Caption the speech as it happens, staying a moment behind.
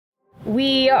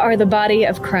We are the body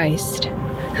of Christ,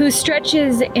 who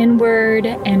stretches inward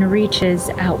and reaches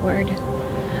outward.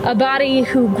 A body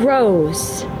who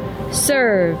grows,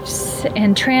 serves,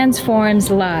 and transforms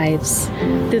lives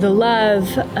through the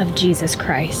love of Jesus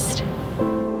Christ.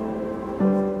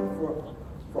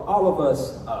 For all of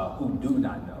us who do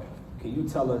not know, can you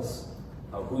tell us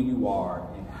who you are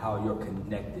and how you're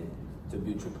connected to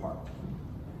Butcher Park?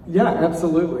 Yeah,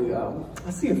 absolutely. I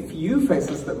see a few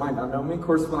faces that might not know me. Of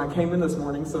course, when I came in this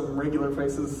morning, some regular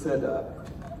faces said,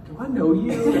 do I know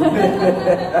you?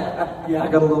 Yeah, I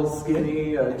got a little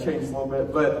skinny, changed a little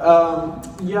bit. But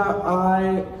yeah,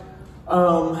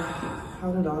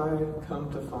 how did I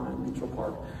come to find Butcher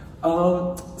Park?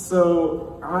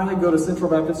 So I go to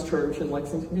Central Baptist Church in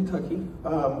Lexington, Kentucky.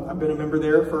 I've been a member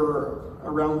there for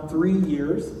around 3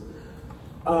 years.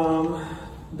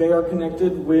 They are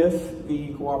connected with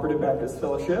the Cooperative Baptist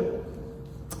Fellowship.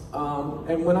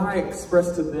 And when I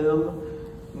expressed to them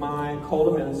my call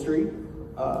to ministry,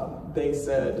 they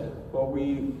said, well,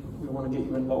 we want to get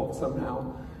you involved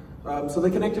somehow. So they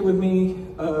connected with me,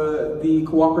 the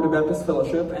Cooperative Baptist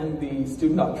Fellowship and the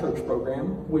Student.Church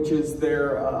program, which is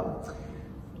their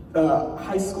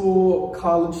high school,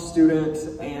 college student,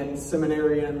 and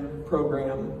seminarian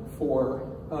program for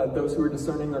those who are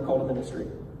discerning their call to ministry.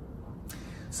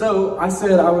 So I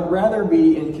said I would rather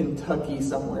be in Kentucky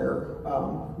somewhere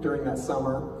during that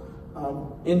summer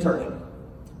interning.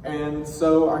 And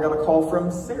so I got a call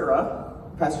from Sarah,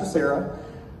 Pastor Sarah,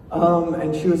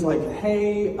 and she was like,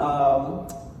 hey,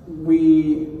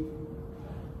 we're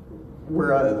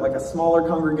like a smaller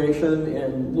congregation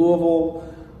in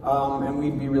Louisville, and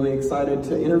we'd be really excited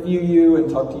to interview you and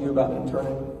talk to you about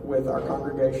interning with our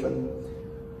congregation.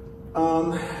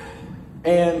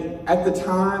 And at the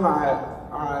time, I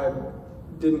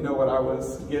didn't know what I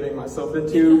was getting myself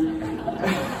into.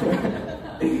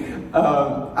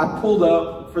 I pulled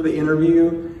up for the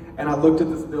interview and I looked at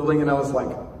this building and I was like,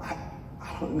 I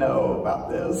don't know about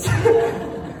this.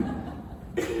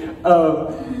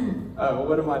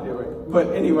 What am I doing?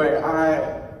 But anyway,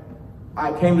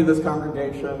 I came to this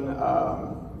congregation.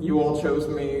 You all chose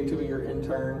me to be your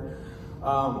intern.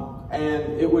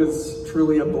 And it was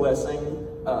truly a blessing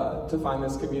to find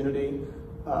this community.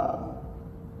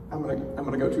 I'm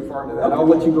gonna go too far into that. Okay. I'll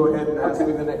let you go ahead and ask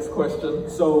me the next question.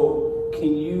 So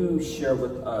can you share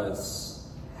with us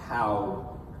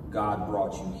how God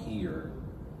brought you here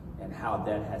and how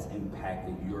that has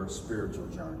impacted your spiritual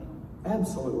journey?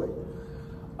 Absolutely.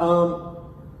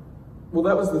 Well,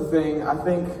 that was the thing. I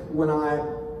think when I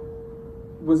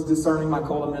was discerning my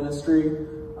call to ministry,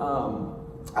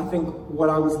 I think what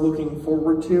I was looking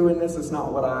forward to in this is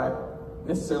not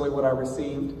necessarily what I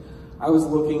received. I was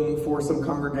looking for some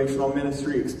congregational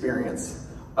ministry experience.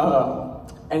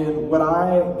 And what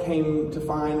I came to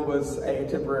find was a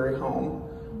temporary home,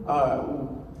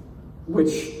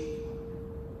 which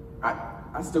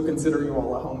I still consider you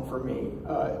all a home for me,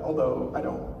 although I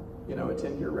don't,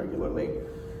 attend here regularly.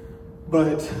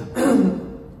 But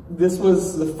this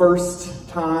was the first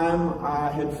time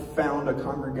I had found a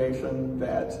congregation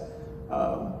that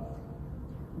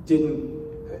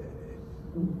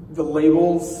the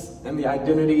labels and the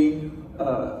identity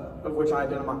of which I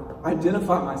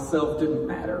identify myself didn't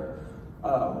matter.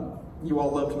 You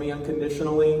all loved me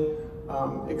unconditionally,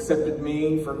 accepted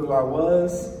me for who I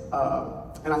was,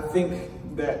 and I think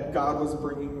that God was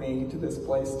bringing me to this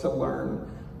place to learn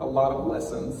a lot of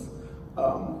lessons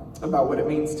about what it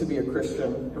means to be a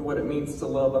Christian and what it means to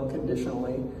love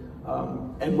unconditionally,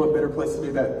 and what better place to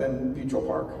do that than Butcher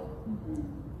Park. Mm-hmm.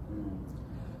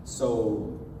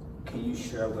 So can you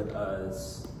share with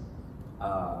us,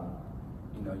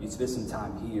 you spent some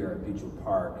time here at Butcher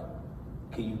Park.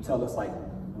 Can you tell us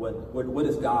what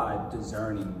is God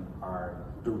discerning or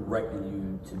directing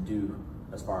you to do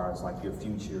as far as your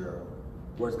future?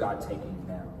 Where's God taking you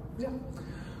now? Yeah.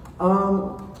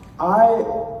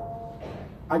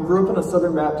 I grew up in a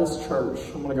Southern Baptist church.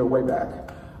 I'm gonna go way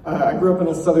back. I grew up in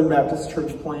a Southern Baptist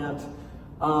church plant.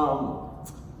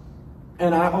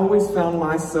 And I always found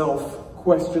myself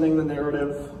questioning the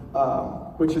narrative,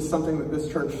 which is something that this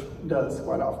church does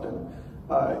quite often.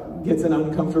 Gets in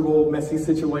uncomfortable, messy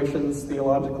situations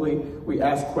theologically. We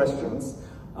ask questions.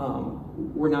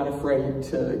 We're not afraid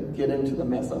to get into the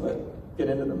mess of it, get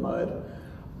into the mud.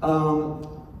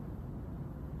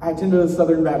 I attended a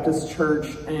Southern Baptist church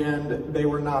and they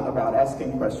were not about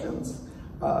asking questions.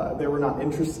 They were not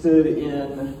interested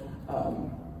in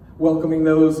welcoming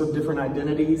those of different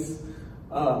identities,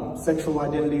 sexual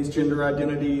identities, gender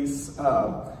identities,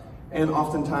 and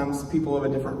oftentimes people of a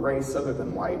different race other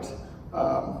than white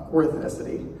or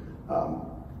ethnicity.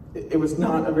 it was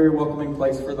not a very welcoming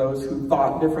place for those who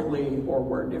thought differently or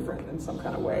were different in some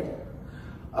kind of way.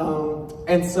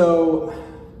 And so,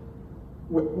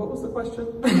 what was the question?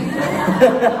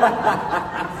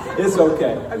 It's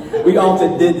okay. We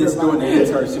often did this during the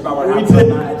internship. I would have to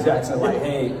remind Jackson, like,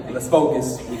 hey, let's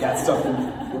focus. We got something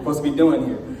we're supposed to be doing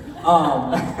here.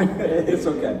 It's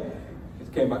okay.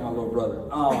 It came like my little brother.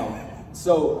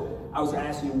 So I was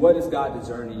asking you, what is God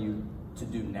discerning you to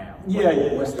do now?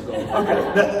 What's the goal?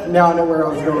 Okay, now I know where I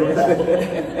was going with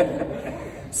that.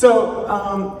 So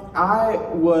I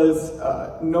was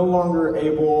no longer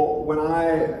able, when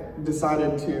I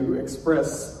decided to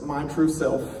express my true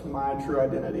self, my true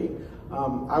identity,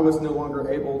 I was no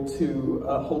longer able to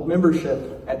hold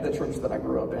membership at the church that I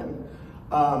grew up in.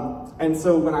 And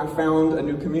so when I found a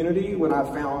new community, when I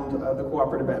found the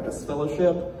Cooperative Baptist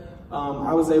Fellowship,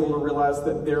 I was able to realize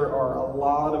that there are a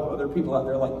lot of other people out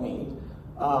there like me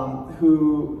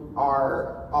who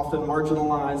are often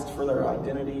marginalized for their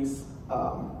identities,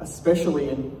 especially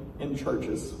in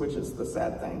churches, which is the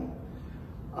sad thing.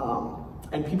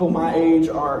 And people my age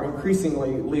are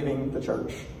increasingly leaving the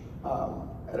church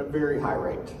at a very high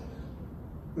rate,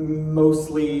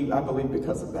 mostly, I believe,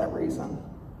 because of that reason.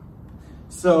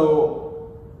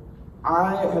 So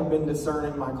I have been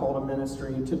discerning my call to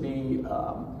ministry to be,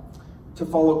 to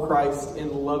follow Christ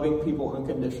in loving people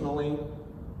unconditionally,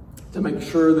 to make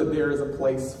sure that there is a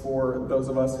place for those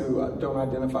of us who don't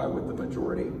identify with the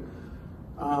majority.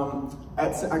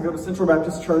 I go to Central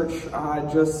Baptist Church. I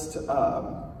just,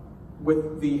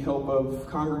 with the help of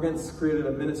congregants, created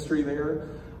a ministry there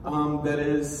that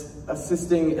is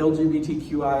assisting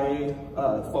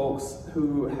LGBTQIA folks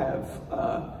who have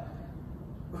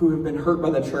been hurt by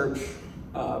the church,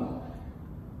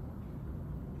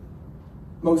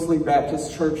 mostly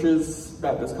Baptist churches,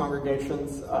 Baptist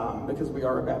congregations, because we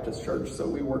are a Baptist church, so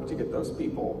we work to get those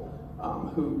people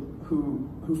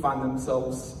who find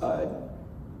themselves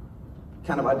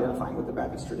kind of identifying with the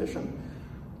Baptist tradition.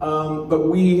 But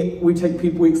we accept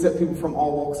people from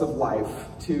all walks of life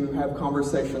to have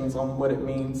conversations on what it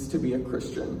means to be a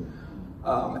Christian.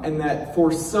 And that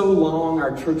for so long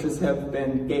our churches have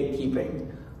been gatekeeping,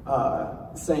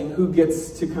 saying who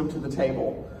gets to come to the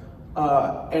table.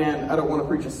 And I don't want to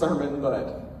preach a sermon,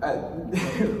 but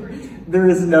there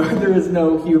is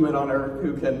no human on earth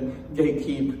who can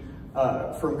gatekeep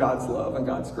from God's love and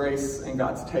God's grace and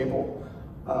God's table.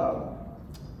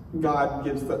 God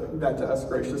gives that to us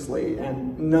graciously,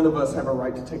 and none of us have a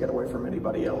right to take it away from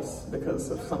anybody else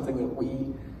because of something that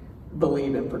we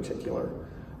believe in particular.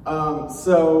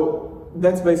 So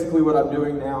that's basically what I'm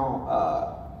doing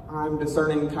now. I'm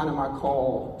discerning kind of my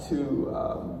call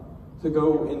to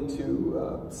go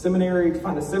into seminary, to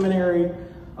find a seminary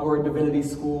or a divinity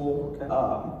school.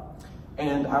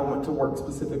 And I want to work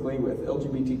specifically with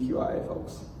LGBTQIA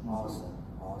folks.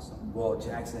 Awesome. Well,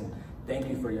 Jackson, thank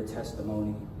you for your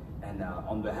testimony. And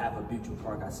on behalf of Mutual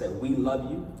Park, I said, we love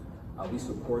you, we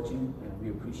support you, and we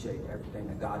appreciate everything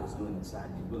that God is doing inside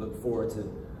of you. We look forward to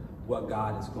what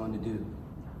God is going to do.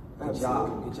 Good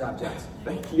job, Jackson.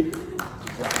 Thank you. Good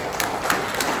job.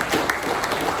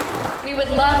 We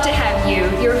would love to have you,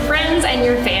 your friends, and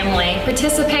your family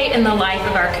participate in the life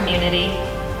of our community.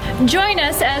 Join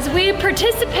us as we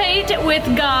participate with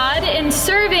God in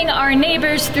serving our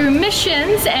neighbors through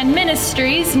missions and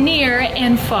ministries near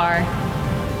and far.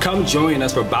 Come join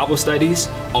us for Bible studies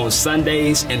on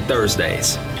Sundays and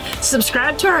Thursdays.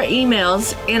 Subscribe to our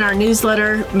emails and our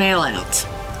newsletter mail-out.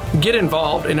 Get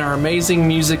involved in our amazing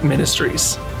music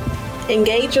ministries.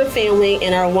 Engage your family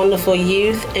in our wonderful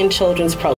youth and children's programs.